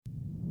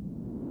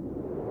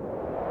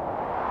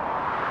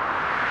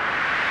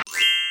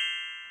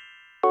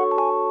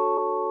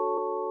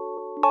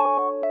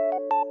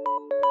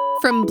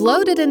From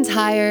bloated and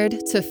tired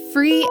to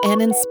free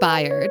and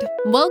inspired,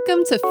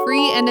 welcome to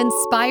Free and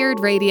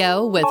Inspired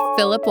Radio with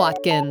Philip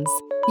Watkins,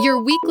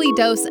 your weekly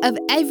dose of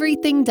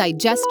everything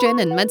digestion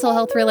and mental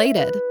health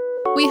related.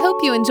 We hope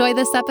you enjoy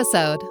this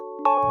episode.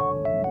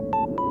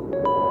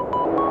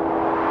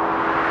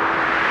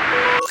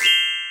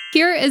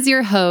 Here is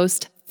your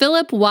host,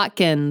 Philip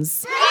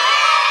Watkins.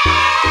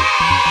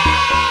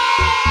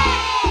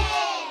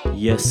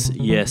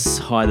 Yes.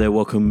 Hi there,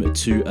 welcome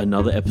to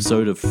another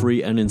episode of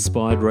Free and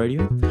Inspired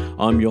Radio.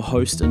 I'm your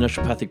host and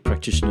naturopathic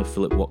practitioner,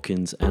 Philip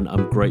Watkins, and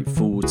I'm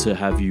grateful to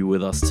have you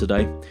with us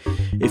today.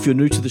 If you're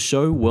new to the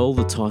show, well,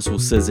 the title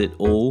says it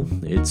all.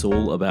 It's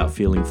all about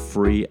feeling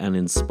free and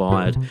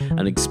inspired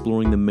and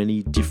exploring the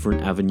many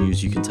different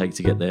avenues you can take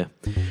to get there.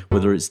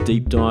 Whether it's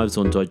deep dives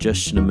on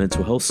digestion and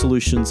mental health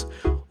solutions,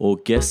 or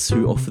guests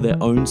who offer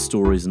their own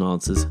stories and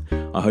answers,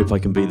 I hope I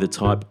can be the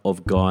type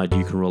of guide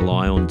you can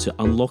rely on to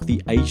unlock the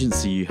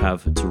agency you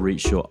have to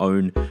reach your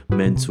own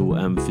mental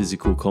and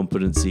physical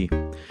competency.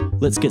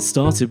 Let's get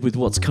started with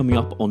what's coming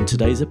up on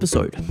today's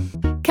episode.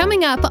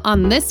 Coming up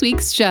on this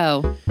week's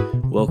show.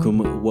 Welcome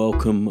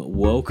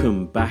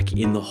back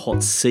in the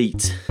hot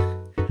seat.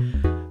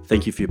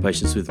 Thank you for your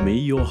patience with me.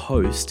 Your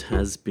host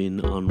has been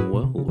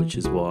unwell, which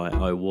is why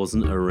I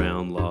wasn't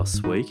around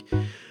last week.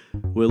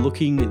 We're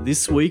looking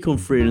this week on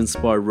Free and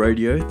Inspired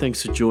Radio.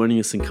 Thanks for joining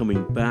us and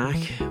coming back.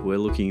 We're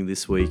looking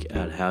this week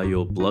at how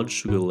your blood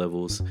sugar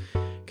levels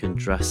can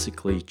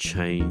drastically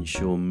change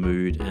your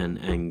mood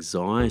and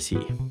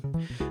anxiety.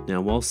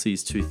 Now, whilst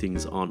these two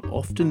things aren't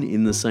often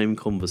in the same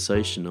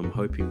conversation, I'm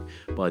hoping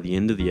by the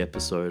end of the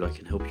episode I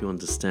can help you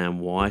understand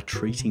why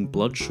treating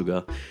blood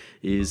sugar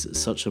is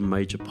such a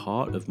major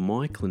part of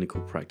my clinical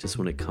practice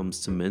when it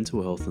comes to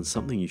mental health, and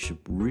something you should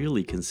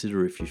really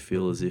consider if you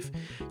feel as if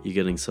you're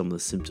getting some of the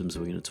symptoms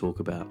we're going to talk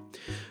about.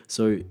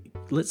 So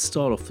let's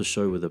start off the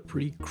show with a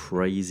pretty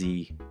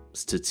crazy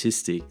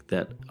statistic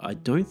that I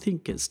don't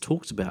think gets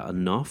talked about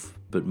enough,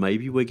 but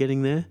maybe we're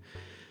getting there.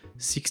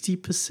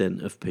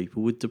 60% of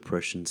people with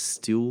depression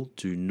still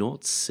do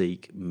not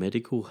seek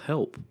medical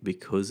help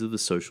because of the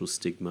social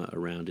stigma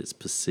around its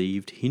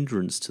perceived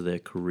hindrance to their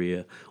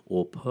career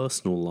or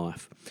personal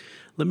life.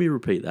 Let me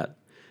repeat that.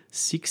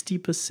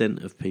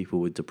 60% of people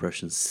with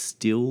depression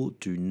still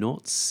do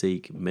not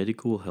seek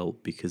medical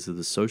help because of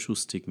the social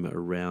stigma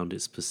around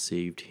its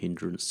perceived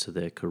hindrance to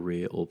their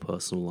career or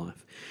personal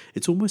life.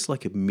 It's almost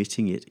like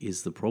admitting it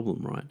is the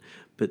problem, right?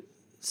 But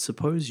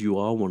suppose you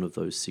are one of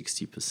those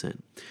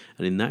 60%.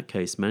 And in that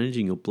case,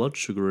 managing your blood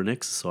sugar and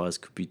exercise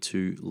could be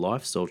two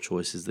lifestyle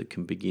choices that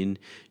can begin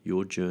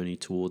your journey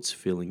towards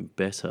feeling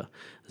better,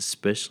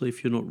 especially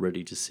if you're not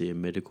ready to see a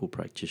medical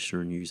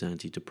practitioner and use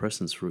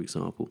antidepressants, for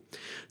example.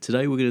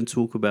 Today, we're going to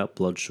talk about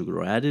blood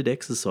sugar. I added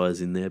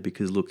exercise in there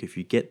because, look, if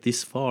you get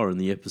this far in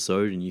the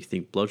episode and you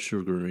think blood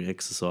sugar and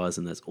exercise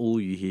and that's all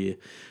you hear,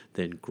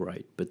 then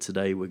great. But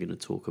today, we're going to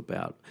talk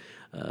about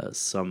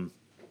some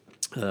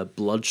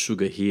blood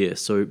sugar here.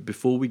 So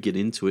before we get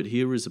into it,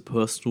 here is a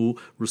personal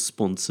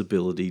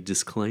responsibility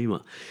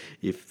disclaimer.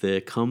 If there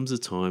comes a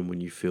time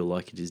when you feel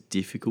like it is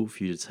difficult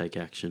for you to take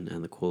action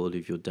and the quality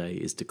of your day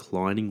is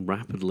declining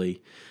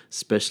rapidly,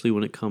 especially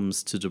when it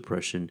comes to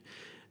depression,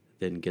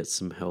 then get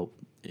some help,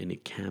 and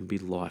it can be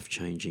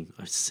life-changing.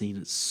 I've seen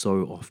it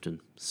so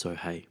often. So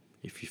hey,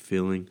 if you're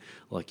feeling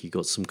like you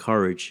got some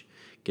courage,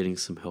 getting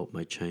some help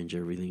may change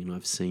everything, and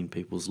I've seen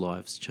people's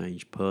lives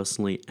change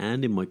personally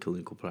and in my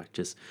clinical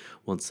practice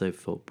once they've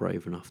felt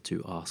brave enough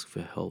to ask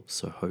for help.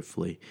 So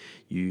hopefully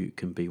you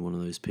can be one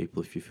of those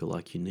people if you feel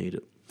like you need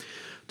it.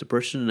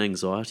 Depression and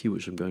anxiety,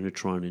 which I'm going to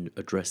try and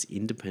address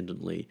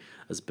independently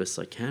as best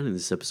I can in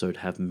this episode,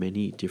 have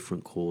many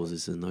different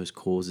causes, and those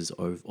causes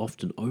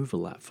often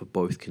overlap for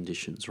both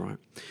conditions, right?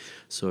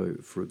 So,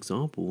 for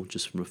example,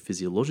 just from a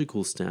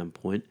physiological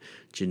standpoint,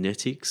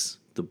 genetics,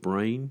 the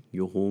brain,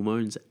 your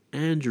hormones,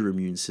 and your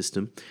immune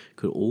system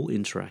could all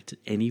interact at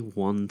any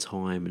one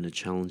time in a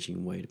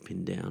challenging way to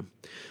pin down.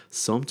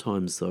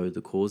 Sometimes, though,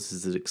 the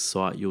causes that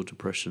excite your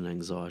depression and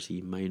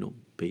anxiety may not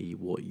be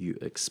what you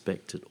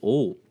expect at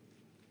all.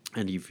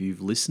 And if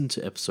you've listened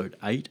to episode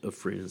 8 of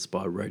Free and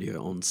Inspired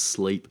Radio on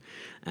sleep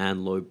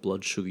and low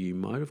blood sugar, you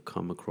might have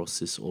come across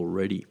this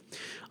already.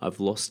 I've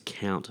lost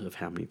count of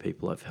how many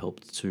people I've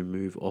helped to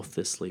move off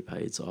their sleep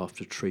aids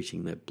after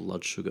treating their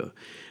blood sugar.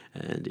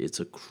 And it's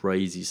a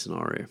crazy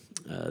scenario.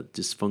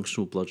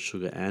 Dysfunctional blood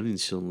sugar and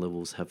insulin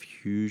levels have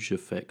huge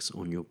effects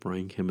on your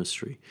brain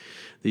chemistry.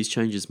 These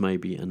changes may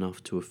be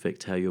enough to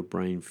affect how your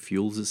brain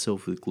fuels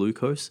itself with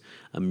glucose,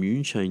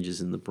 immune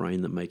changes in the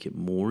brain that make it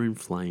more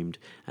inflamed,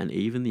 and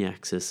even the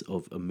access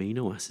of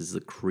amino acids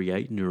that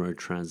create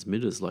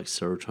neurotransmitters like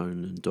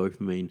serotonin and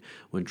dopamine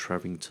when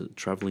traveling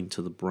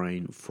to the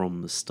brain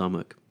from the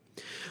stomach.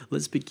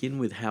 Let's begin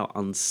with how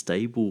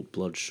unstable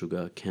blood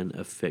sugar can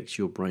affect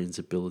your brain's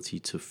ability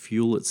to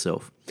fuel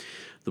itself.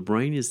 The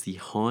brain is the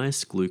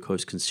highest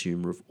glucose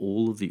consumer of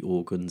all of the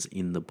organs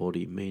in the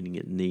body, meaning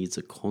it needs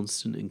a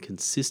constant and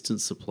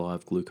consistent supply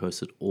of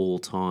glucose at all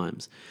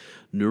times.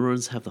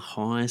 Neurons have the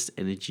highest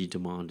energy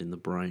demand in the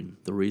brain.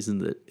 The reason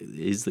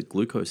that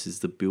glucose is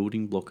the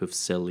building block of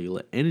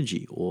cellular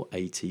energy, or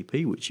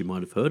ATP, which you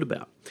might have heard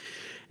about.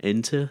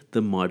 Enter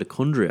the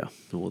mitochondria,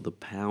 or the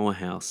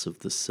powerhouse of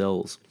the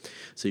cells.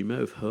 So you may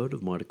have heard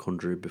of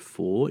mitochondria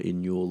before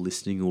in your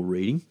listening or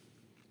reading,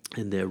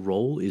 and their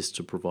role is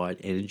to provide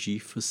energy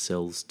for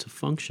cells to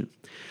function.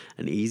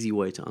 An easy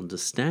way to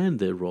understand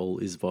their role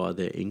is via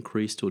their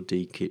increased or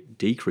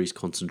decreased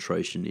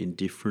concentration in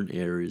different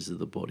areas of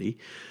the body.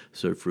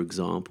 So, for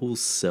example,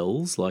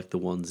 cells like the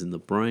ones in the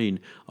brain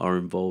are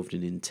involved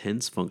in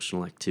intense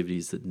functional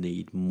activities that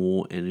need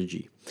more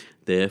energy.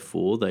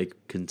 Therefore, they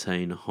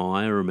contain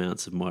higher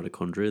amounts of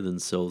mitochondria than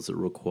cells that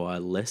require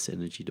less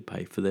energy to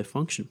pay for their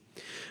function.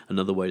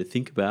 Another way to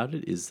think about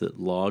it is that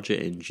larger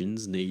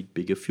engines need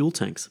bigger fuel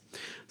tanks.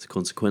 So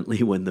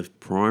consequently, when the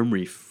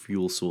primary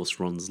fuel source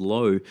runs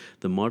low,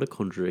 the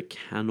mitochondria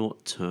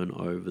cannot turn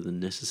over the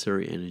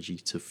necessary energy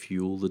to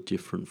fuel the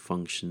different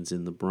functions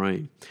in the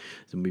brain.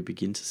 Then we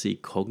begin to see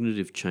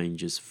cognitive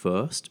changes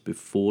first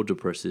before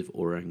depressive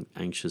or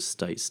anxious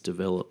states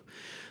develop.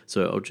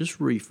 So I'll just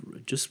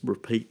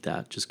repeat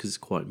that just because it's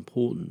quite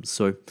important.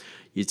 So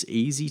it's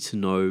easy to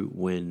know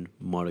when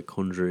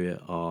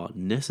mitochondria are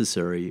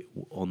necessary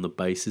on the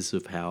basis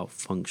of how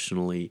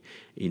functionally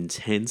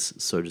intense,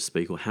 so to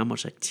speak, or how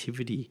much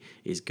activity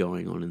is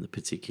going on in the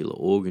particular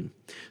organ.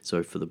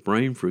 So for the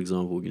brain, for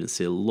example, we're going to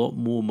see a lot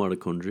more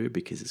mitochondria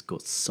because it's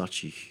got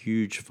such a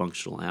huge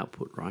functional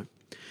output, right?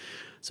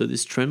 So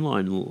this trend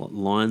line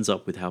lines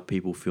up with how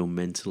people feel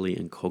mentally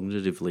and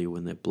cognitively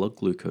when their blood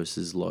glucose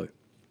is low.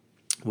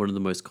 One of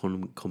the most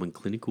common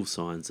clinical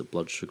signs that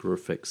blood sugar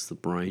affects the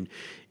brain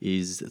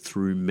is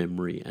through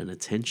memory and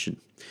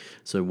attention.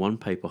 So one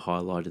paper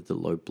highlighted that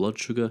low blood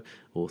sugar,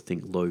 or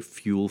think low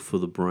fuel for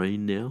the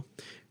brain now,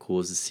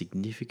 causes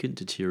significant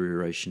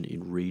deterioration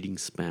in reading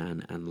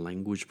span and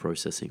language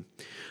processing.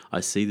 I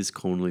see this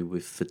commonly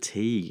with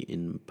fatigue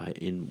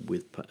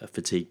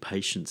fatigue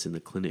patients in the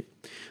clinic.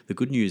 The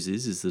good news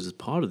is that as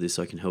part of this,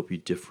 I can help you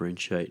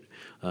differentiate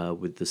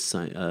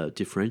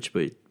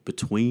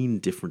between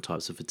different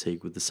types of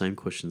fatigue with the same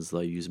questions that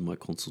I use in my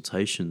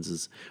consultations,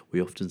 as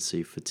we often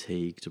see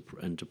fatigue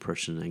and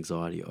depression and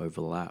anxiety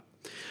overlap.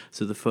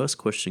 So the first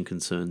question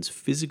concerns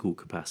physical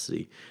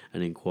capacity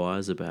and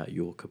inquires about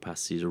your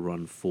capacity to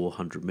run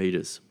 400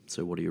 meters.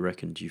 So what do you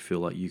reckon? Do you feel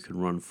like you can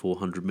run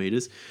 400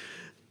 meters?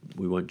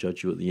 We won't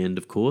judge you at the end,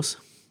 of course.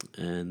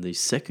 And the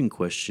second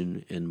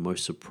question, and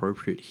most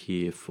appropriate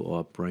here for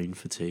our brain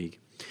fatigue,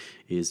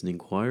 is an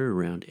inquiry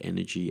around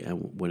energy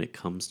and when it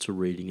comes to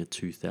reading a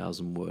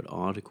 2,000-word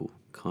article,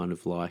 kind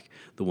of like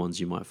the ones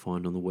you might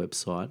find on the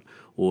website,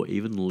 or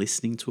even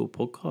listening to a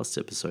podcast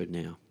episode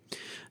now.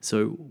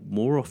 So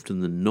more often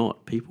than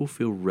not, people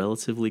feel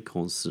relatively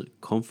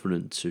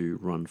confident to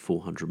run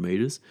 400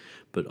 meters,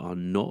 but are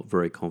not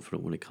very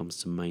confident when it comes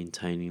to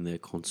maintaining their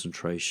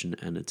concentration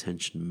and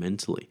attention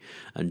mentally.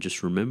 And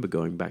just remember,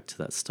 going back to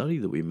that study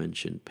that we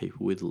mentioned,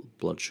 people with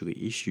blood sugar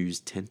issues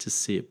tend to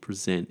see it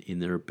present in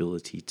their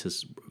ability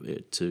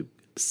to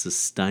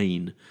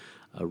sustain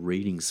a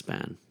reading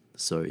span.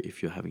 So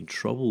if you're having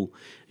trouble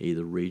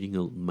either reading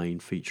a main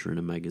feature in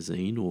a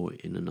magazine or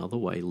in another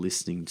way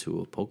listening to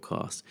a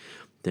podcast,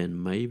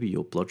 then maybe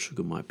your blood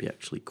sugar might be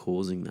actually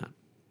causing that.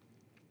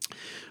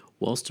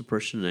 Whilst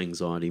depression and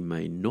anxiety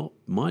might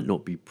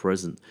not be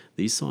present,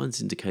 these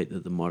signs indicate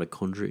that the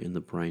mitochondria in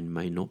the brain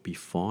may not be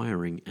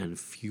firing and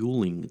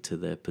fueling to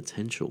their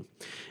potential.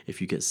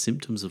 If you get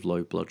symptoms of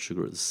low blood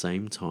sugar at the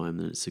same time,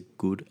 then it's a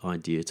good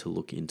idea to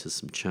look into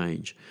some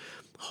change.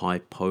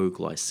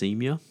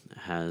 Hypoglycemia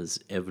has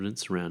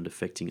evidence around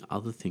affecting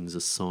other things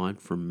aside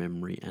from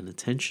memory and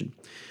attention.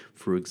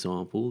 For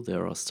example,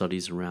 there are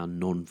studies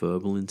around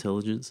nonverbal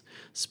intelligence,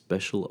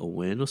 spatial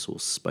awareness,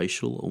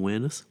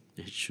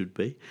 it should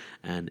be,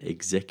 and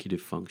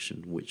executive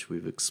function, which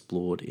we've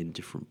explored in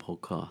different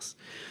podcasts.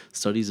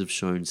 Studies have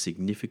shown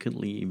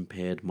significantly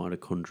impaired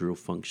mitochondrial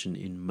function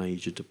in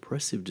major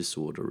depressive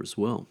disorder as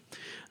well.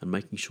 And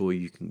making sure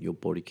your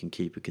body can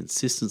keep a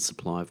consistent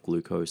supply of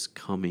glucose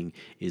coming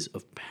is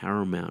of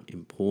paramount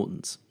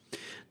importance.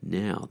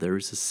 Now, there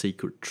is a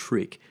secret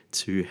trick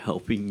to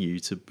helping you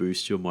to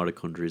boost your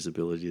mitochondria's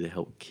ability to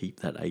help keep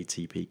that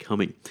ATP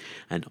coming.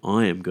 And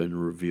I am going to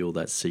reveal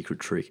that secret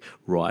trick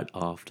right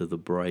after the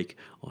break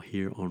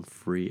here on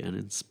Free and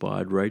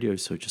Inspired Radio.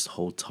 So just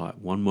hold tight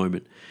one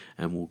moment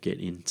and we'll get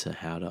into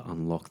how to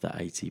unlock that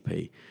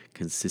ATP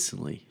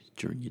consistently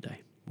during your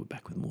day. We're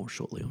back with more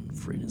shortly on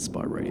Free and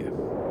Inspired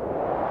Radio.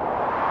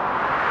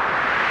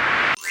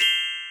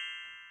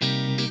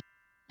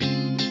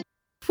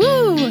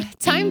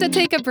 Time to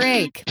take a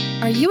break.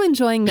 Are you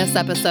enjoying this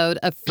episode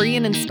of Free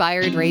and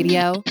Inspired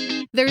Radio?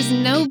 There's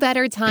no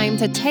better time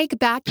to take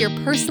back your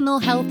personal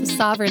health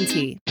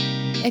sovereignty.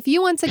 If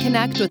you want to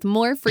connect with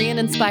more free and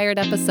inspired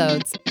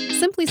episodes,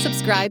 simply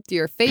subscribe to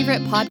your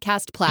favorite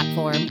podcast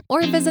platform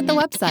or visit the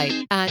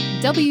website at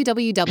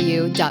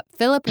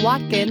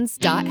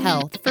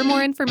www.philipwatkins.health for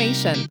more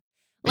information.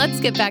 Let's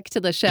get back to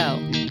the show.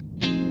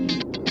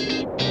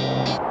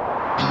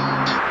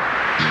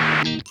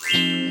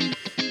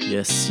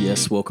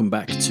 Yes, welcome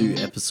back to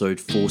episode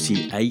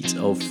 48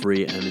 of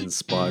Free and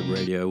Inspired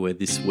Radio, where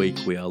this week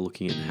we are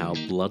looking at how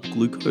blood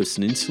glucose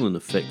and insulin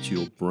affect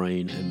your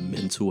brain and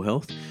mental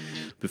health.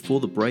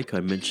 Before the break, I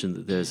mentioned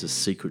that there's a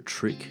secret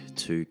trick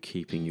to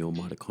keeping your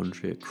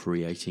mitochondria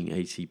creating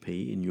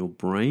ATP in your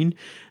brain,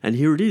 and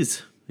here it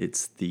is.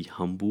 It's the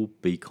Humble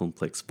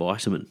B-complex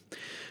vitamin.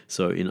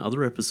 So in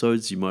other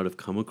episodes you might have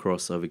come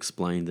across, I've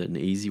explained that an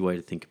easy way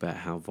to think about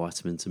how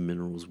vitamins and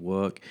minerals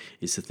work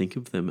is to think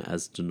of them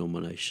as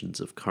denominations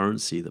of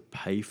currency that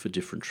pay for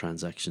different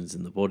transactions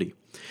in the body.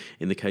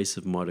 In the case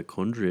of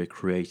mitochondria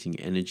creating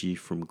energy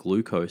from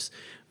glucose,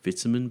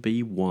 vitamin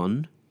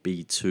B1,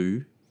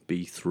 B2,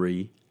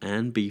 B3,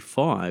 and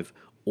B5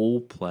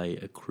 all play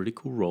a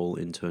critical role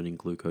in turning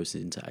glucose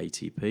into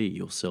ATP,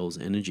 your cell's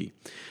energy.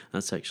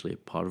 That's actually a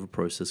part of a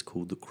process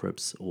called the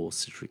Krebs or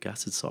citric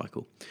acid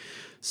cycle.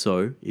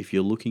 So if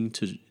you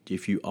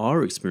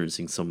are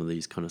experiencing some of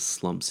these kind of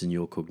slumps in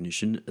your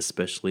cognition,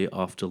 especially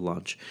after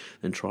lunch,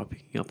 then try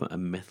picking up a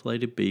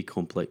methylated B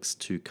complex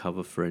to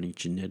cover for any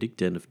genetic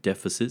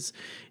deficits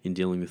in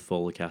dealing with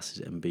folic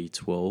acid and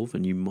B12,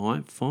 and you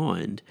might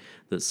find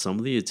that some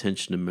of the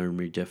attention and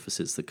memory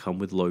deficits that come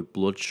with low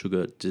blood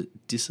sugar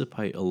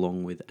dissipate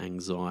along with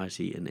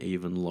anxiety and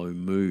even low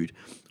mood.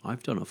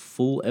 I've done a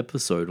full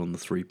episode on the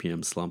 3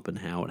 p.m. slump and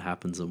how it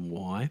happens and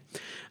why,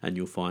 and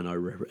you'll find I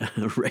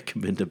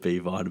recommend a B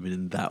vitamin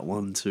in that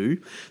one too.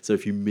 So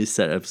if you missed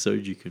that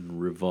episode, you can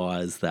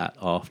revise that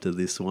after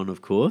this one,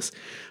 of course.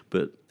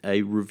 But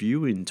a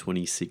review in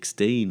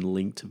 2016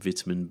 linked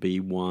vitamin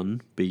B1,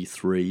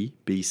 B3,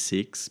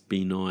 B6,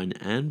 B9,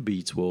 and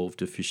B12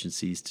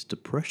 deficiencies to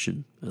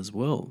depression as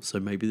well. So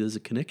maybe there's a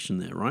connection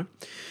there, right?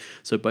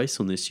 So based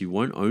on this, you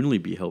won't only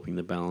be helping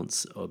the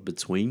balance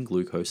between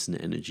glucose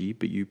and energy,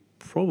 but you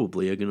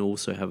probably are going to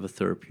also have a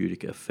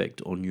therapeutic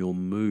effect on your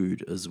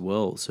mood as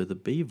well. So the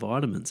B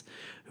vitamins,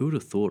 who would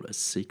have thought a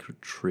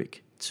secret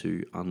trick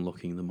to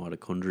unlocking the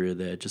mitochondria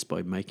there, just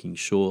by making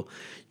sure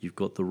you've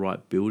got the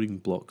right building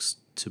blocks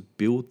to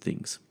build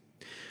things.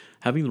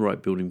 Having the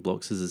right building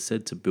blocks, as I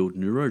said, to build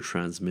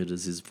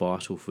neurotransmitters is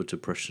vital for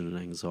depression and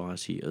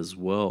anxiety as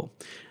well.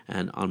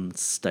 And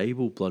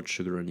unstable blood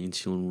sugar and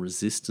insulin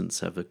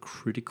resistance have a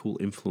critical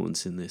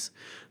influence in this.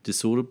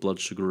 Disordered blood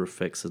sugar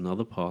affects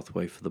another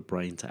pathway for the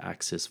brain to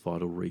access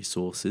vital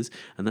resources,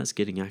 and that's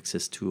getting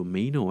access to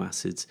amino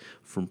acids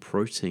from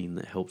protein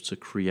that helps to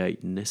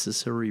create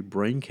necessary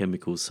brain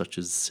chemicals such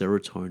as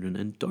serotonin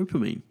and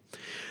dopamine.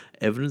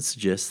 Evidence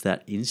suggests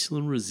that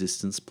insulin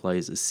resistance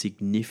plays a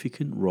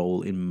significant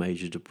role in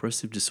major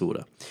depressive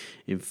disorder.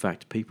 In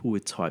fact, people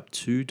with type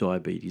 2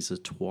 diabetes are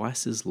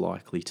twice as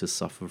likely to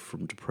suffer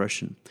from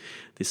depression.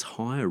 This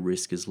higher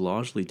risk is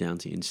largely down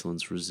to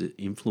insulin's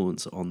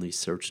influence on the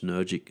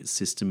serotonergic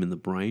system in the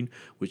brain,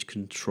 which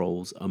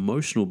controls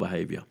emotional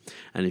behavior.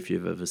 And if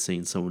you've ever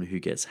seen someone who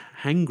gets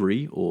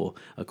hangry, or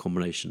a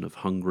combination of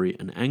hungry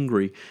and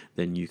angry,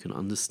 then you can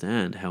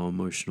understand how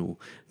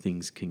emotional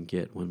things can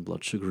get when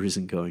blood sugar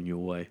isn't going your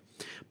way.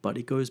 But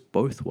it goes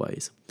both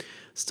ways.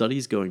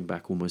 Studies going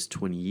back almost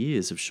 20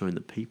 years have shown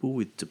that people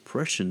with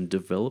depression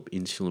develop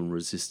insulin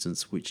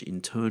resistance, which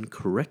in turn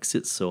corrects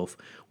itself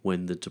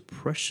when the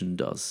depression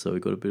does. So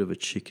we've got a bit of a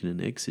chicken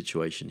and egg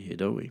situation here,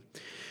 don't we?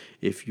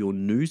 If you're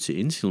new to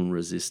insulin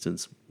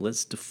resistance,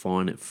 let's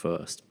define it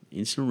first.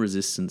 Insulin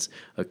resistance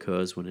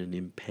occurs when an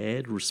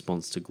impaired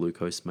response to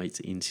glucose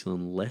makes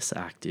insulin less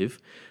active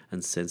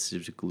and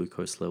sensitive to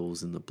glucose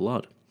levels in the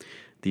blood.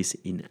 This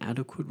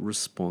inadequate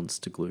response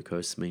to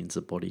glucose means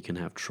the body can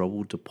have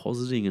trouble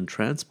depositing and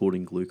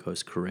transporting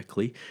glucose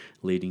correctly,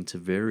 leading to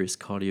various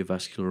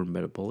cardiovascular and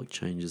metabolic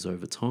changes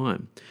over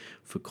time.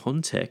 For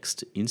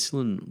context,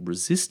 insulin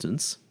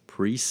resistance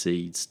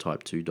precedes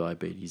type 2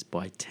 diabetes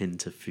by 10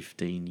 to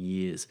 15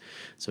 years.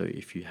 So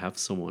if you have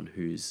someone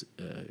who's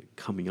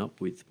coming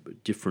up with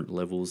different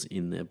levels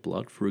in their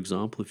blood, for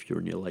example, if you're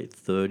in your late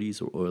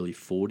 30s or early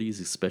 40s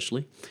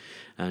especially,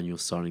 and you're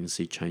starting to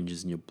see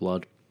changes in your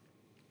blood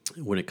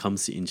when it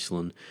comes to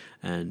insulin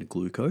and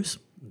glucose,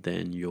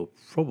 then you're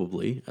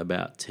probably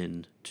about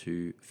 10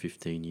 to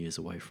 15 years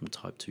away from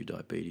type 2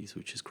 diabetes,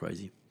 which is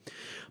crazy.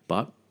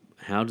 But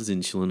how does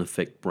insulin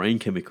affect brain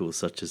chemicals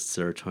such as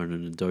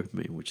serotonin and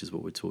dopamine, which is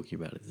what we're talking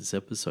about in this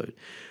episode?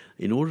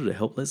 In order to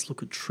help, let's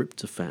look at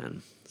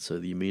tryptophan. So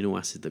the amino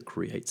acid that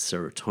creates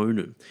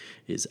serotonin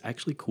is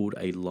actually called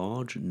a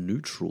large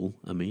neutral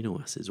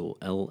amino acid, or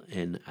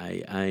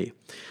LNAA.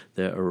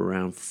 There are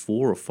around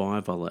 4 or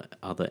 5 other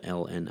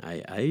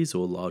LNAAs,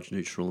 or large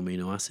neutral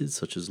amino acids,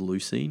 such as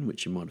leucine,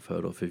 which you might have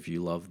heard of if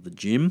you love the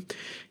gym,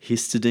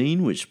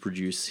 histidine, which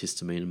produces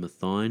histamine and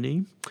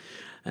methionine,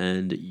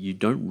 And you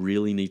don't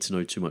really need to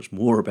know too much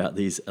more about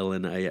these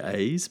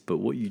LNAs, but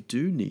what you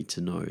do need to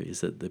know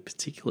is that the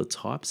particular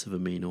types of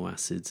amino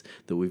acids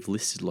that we've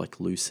listed, like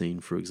leucine,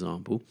 for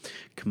example,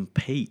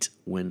 compete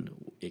when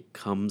it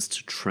comes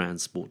to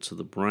transport to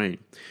the brain.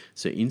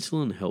 So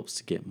insulin helps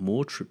to get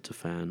more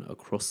tryptophan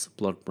across the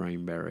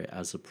blood-brain barrier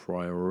as a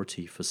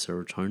priority for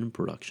serotonin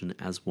production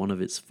as one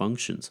of its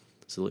functions.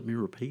 So let me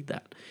repeat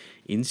that.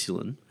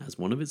 Insulin, as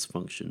one of its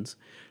functions,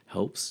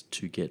 helps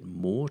to get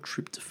more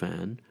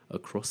tryptophan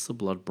across the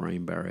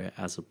blood-brain barrier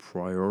as a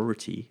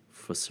priority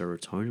for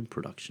serotonin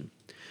production.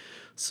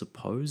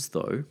 Suppose,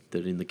 though,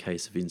 that in the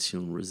case of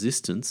insulin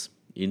resistance,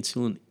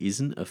 insulin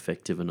isn't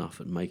effective enough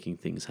at making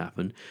things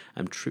happen,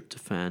 and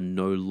tryptophan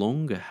no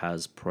longer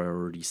has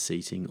priority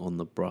seating on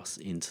the bus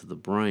into the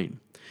brain.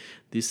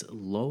 This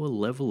lower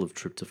level of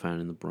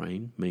tryptophan in the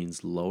brain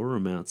means lower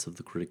amounts of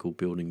the critical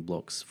building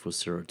blocks for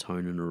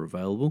serotonin are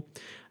available,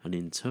 and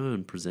in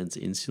turn presents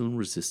insulin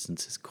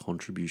resistance's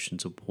contribution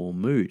to poor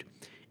mood.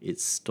 It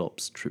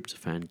stops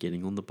tryptophan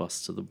getting on the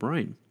bus to the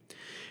brain.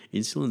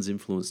 Insulin's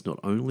influence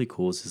not only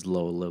causes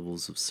lower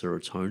levels of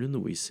serotonin that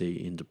we see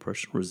in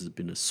depression, or has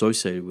been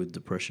associated with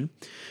depression,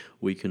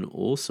 we can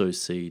also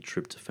see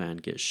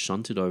tryptophan get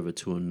shunted over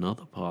to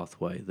another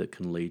pathway that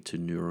can lead to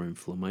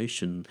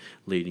neuroinflammation,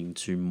 leading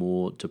to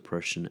more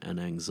depression and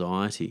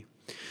anxiety.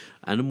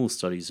 Animal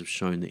studies have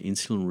shown that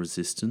insulin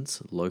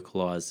resistance,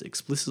 localized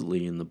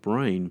explicitly in the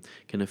brain,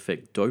 can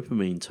affect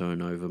dopamine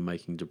turnover,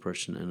 making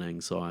depression and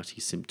anxiety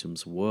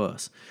symptoms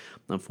worse.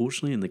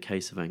 Unfortunately, in the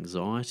case of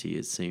anxiety,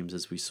 it seems,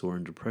 as we saw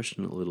in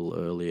depression a little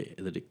earlier,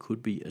 that it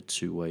could be a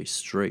two-way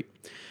street.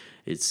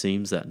 It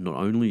seems that not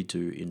only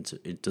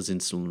does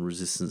insulin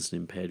resistance and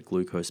impaired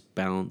glucose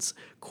balance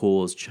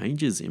cause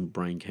changes in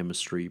brain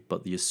chemistry,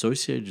 but the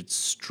associated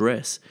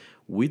stress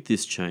with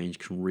this change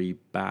can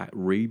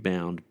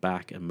rebound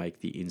back and make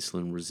the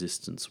insulin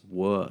resistance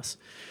worse.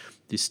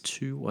 This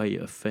two-way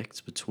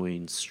effect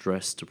between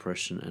stress,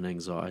 depression, and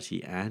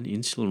anxiety and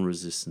insulin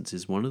resistance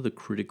is one of the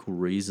critical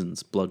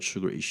reasons blood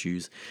sugar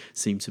issues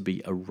seem to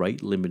be a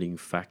rate-limiting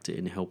factor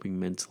in helping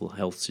mental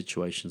health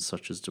situations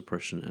such as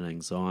depression and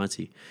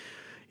anxiety.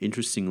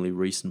 Interestingly,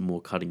 recent,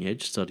 more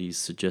cutting-edge studies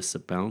suggest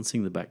that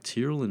balancing the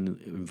bacterial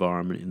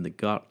environment in the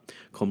gut,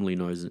 commonly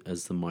known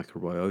as the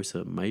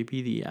microbiota, may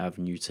be the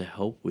avenue to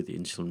help with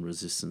insulin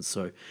resistance.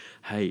 So,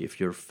 hey, if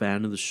you're a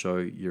fan of the show,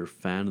 you're a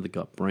fan of the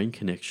gut-brain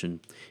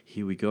connection,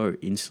 here we go.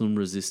 Insulin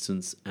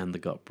resistance and the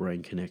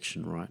gut-brain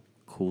connection, right?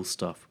 Cool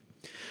stuff.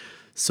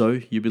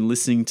 So you've been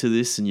listening to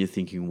this and you're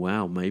thinking,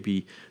 wow,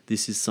 maybe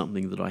this is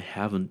something that I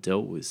haven't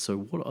dealt with. So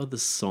what are the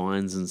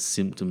signs and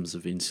symptoms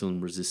of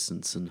insulin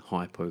resistance and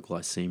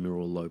hypoglycemia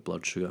or low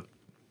blood sugar?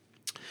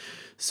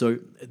 So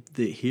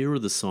here are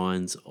the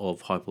signs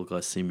of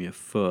hypoglycemia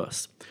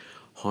first.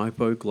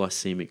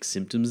 Hypoglycemic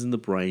symptoms in the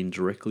brain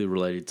directly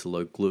related to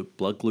low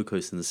blood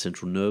glucose in the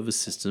central nervous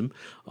system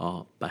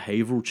are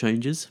behavioral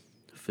changes,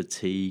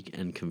 fatigue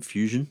and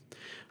confusion.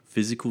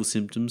 Physical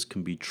symptoms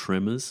can be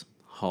tremors,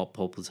 heart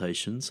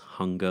palpitations,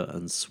 hunger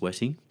and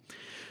sweating.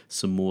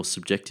 Some more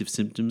subjective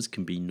symptoms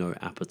can be no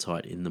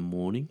appetite in the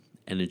morning,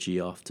 energy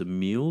after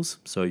meals,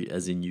 so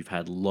as in you've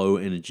had low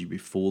energy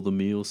before the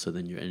meal, so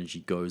then your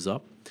energy goes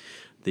up.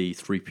 The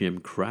 3 p.m.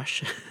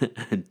 crash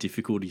and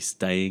difficulty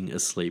staying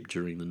asleep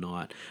during the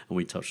night, and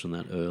we touched on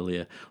that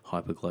earlier.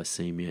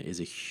 Hypoglycemia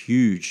is a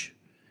huge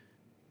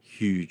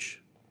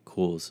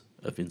cause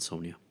of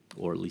insomnia,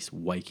 or at least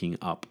waking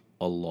up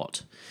a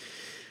lot.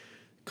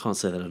 Can't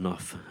say that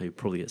enough. You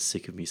probably get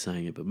sick of me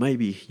saying it, but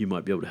maybe you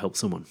might be able to help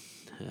someone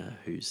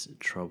who's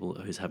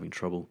having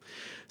trouble.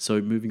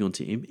 So moving on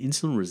to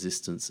insulin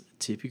resistance,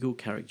 typical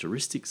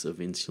characteristics of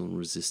insulin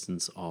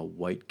resistance are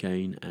weight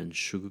gain and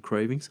sugar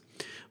cravings.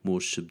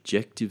 More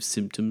subjective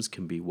symptoms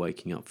can be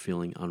waking up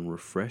feeling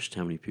unrefreshed.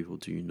 How many people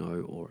do you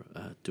know or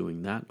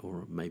doing that,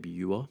 or maybe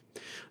you are?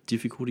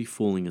 Difficulty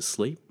falling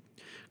asleep,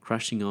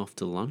 crashing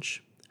after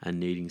lunch, and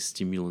needing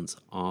stimulants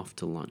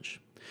after lunch.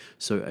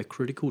 So a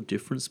critical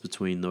difference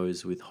between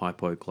those with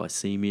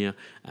hypoglycemia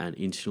and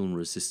insulin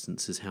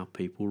resistance is how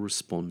people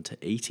respond to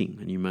eating,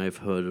 and you may have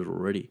heard it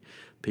already.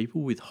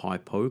 People with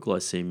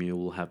hypoglycemia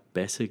will have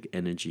better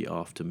energy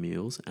after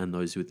meals, and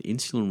those with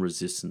insulin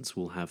resistance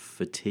will have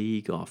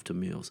fatigue after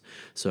meals.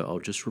 So I'll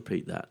just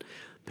repeat that.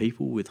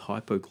 People with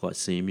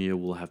hypoglycemia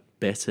will have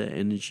better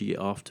energy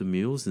after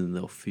meals and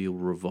they'll feel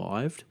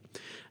revived.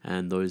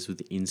 And those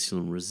with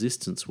insulin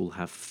resistance will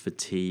have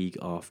fatigue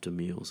after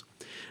meals.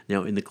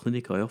 Now, in the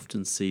clinic, I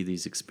often see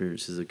these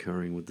experiences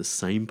occurring with the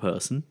same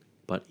person,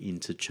 but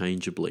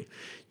interchangeably.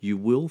 You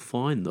will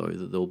find, though,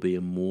 that there'll be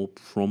a more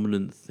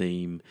prominent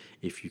theme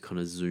if you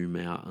kind of zoom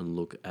out and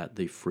look at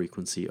the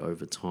frequency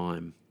over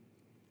time.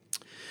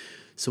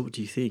 So what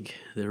do you think?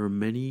 There are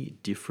many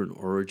different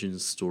origin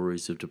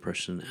stories of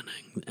depression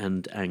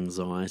and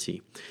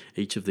anxiety.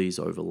 Each of these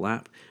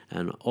overlap,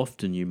 and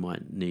often you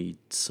might need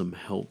some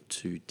help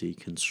to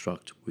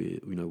deconstruct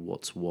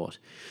what's what.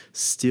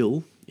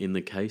 Still, in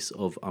the case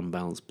of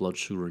unbalanced blood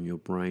sugar in your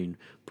brain,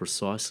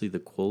 precisely the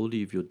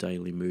quality of your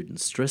daily mood and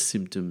stress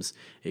symptoms,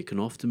 it can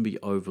often be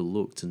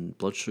overlooked, and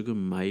blood sugar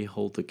may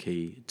hold the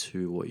key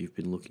to what you've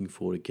been looking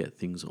for to get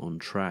things on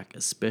track,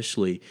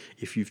 especially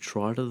if you've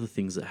tried other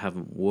things that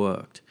haven't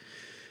worked.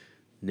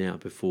 Now,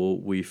 before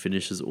we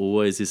finish, as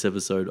always, this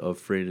episode of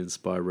Free and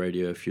Inspired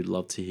Radio, if you'd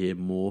love to hear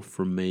more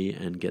from me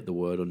and get the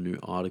word on new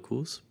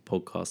articles,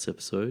 podcast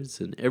episodes,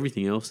 and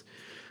everything else,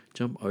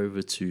 jump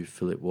over to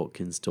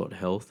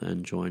philipwatkins.health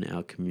and join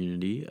our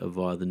community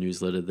via the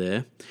newsletter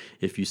there.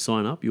 If you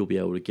sign up, you'll be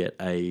able to get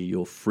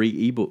your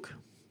free ebook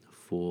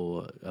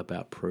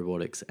about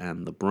probiotics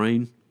and the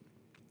brain.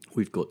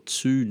 We've got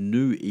 2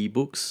 new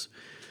ebooks.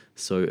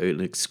 So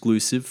an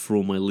exclusive for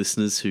all my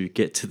listeners who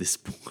get to this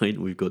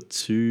point, we've got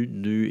 2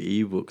 new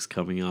ebooks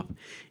coming up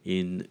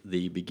in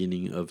the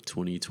beginning of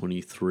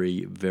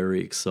 2023.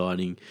 Very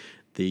exciting.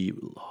 The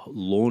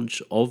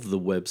launch of the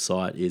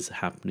website is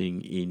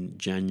happening in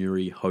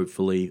January,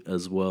 hopefully,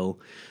 as well.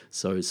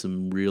 So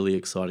some really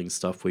exciting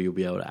stuff where you'll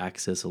be able to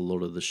access a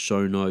lot of the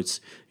show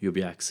notes. You'll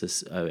be able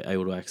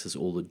to access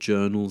all the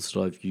journals that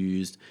I've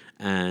used,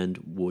 and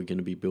we're going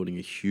to be building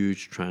a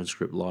huge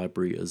transcript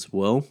library as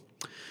well.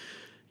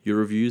 Your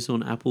reviews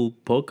on Apple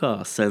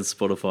Podcasts and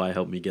Spotify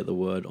help me get the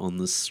word on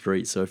the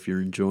street. So if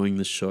you're enjoying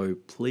the show,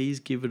 please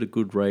give it a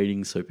good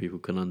rating so people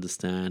can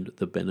understand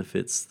the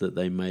benefits that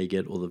they may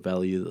get or the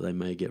value that they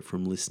may get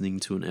from listening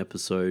to an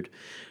episode.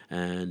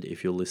 And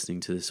if you're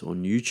listening to this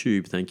on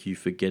YouTube, thank you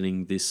for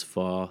getting this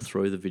far.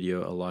 Throw the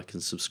video a like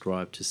and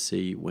subscribe to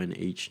see when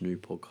each new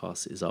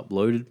podcast is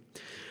uploaded.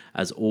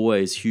 As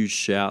always, huge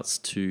shouts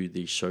to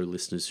the show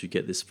listeners who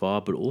get this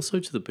far, but also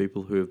to the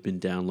people who have been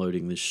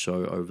downloading this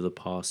show over the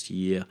past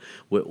year.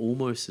 We're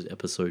almost at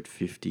episode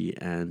 50,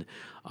 and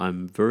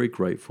I'm very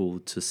grateful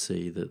to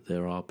see that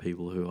there are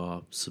people who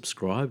are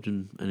subscribed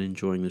and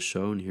enjoying the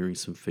show and hearing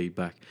some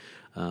feedback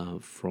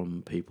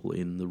from people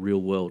in the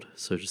real world,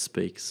 so to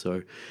speak.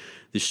 So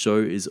this show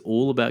is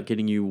all about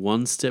getting you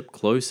one step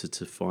closer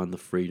to find the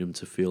freedom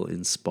to feel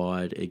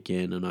inspired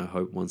again. And I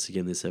hope once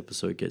again this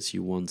episode gets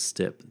you one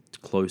step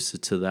closer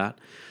to that.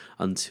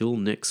 Until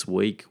next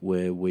week,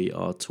 where we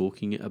are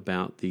talking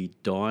about the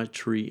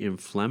dietary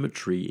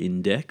inflammatory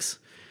index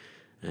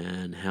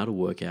and how to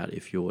work out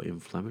if your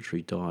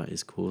inflammatory diet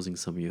is causing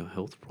some of your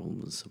health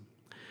problems.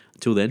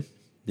 Until then,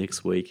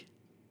 next week,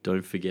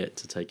 don't forget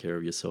to take care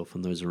of yourself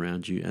and those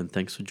around you. And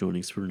thanks for joining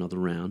us for another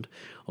round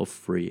of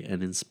Free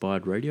and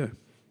Inspired Radio.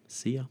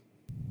 See ya.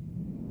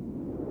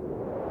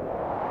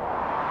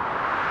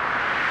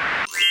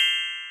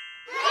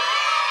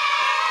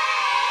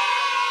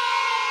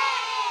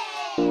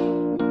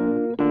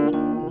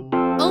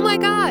 Oh my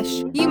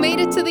gosh, you made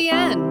it to the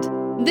end.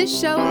 This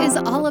show is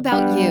all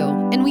about you,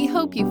 and we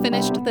hope you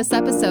finished this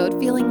episode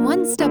feeling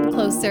one step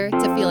closer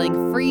to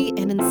feeling free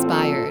and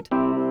inspired.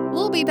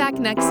 We'll be back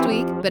next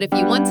week, but if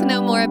you want to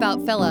know more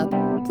about Philip,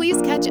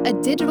 please catch a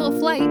digital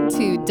flight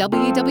to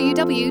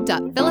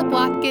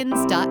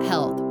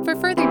www.philipwatkins.health for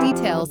further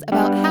details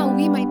about how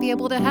we might be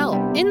able to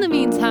help. In the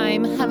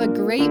meantime, have a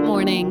great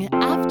morning,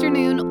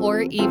 afternoon,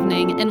 or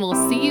evening, and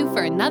we'll see you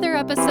for another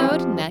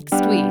episode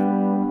next week.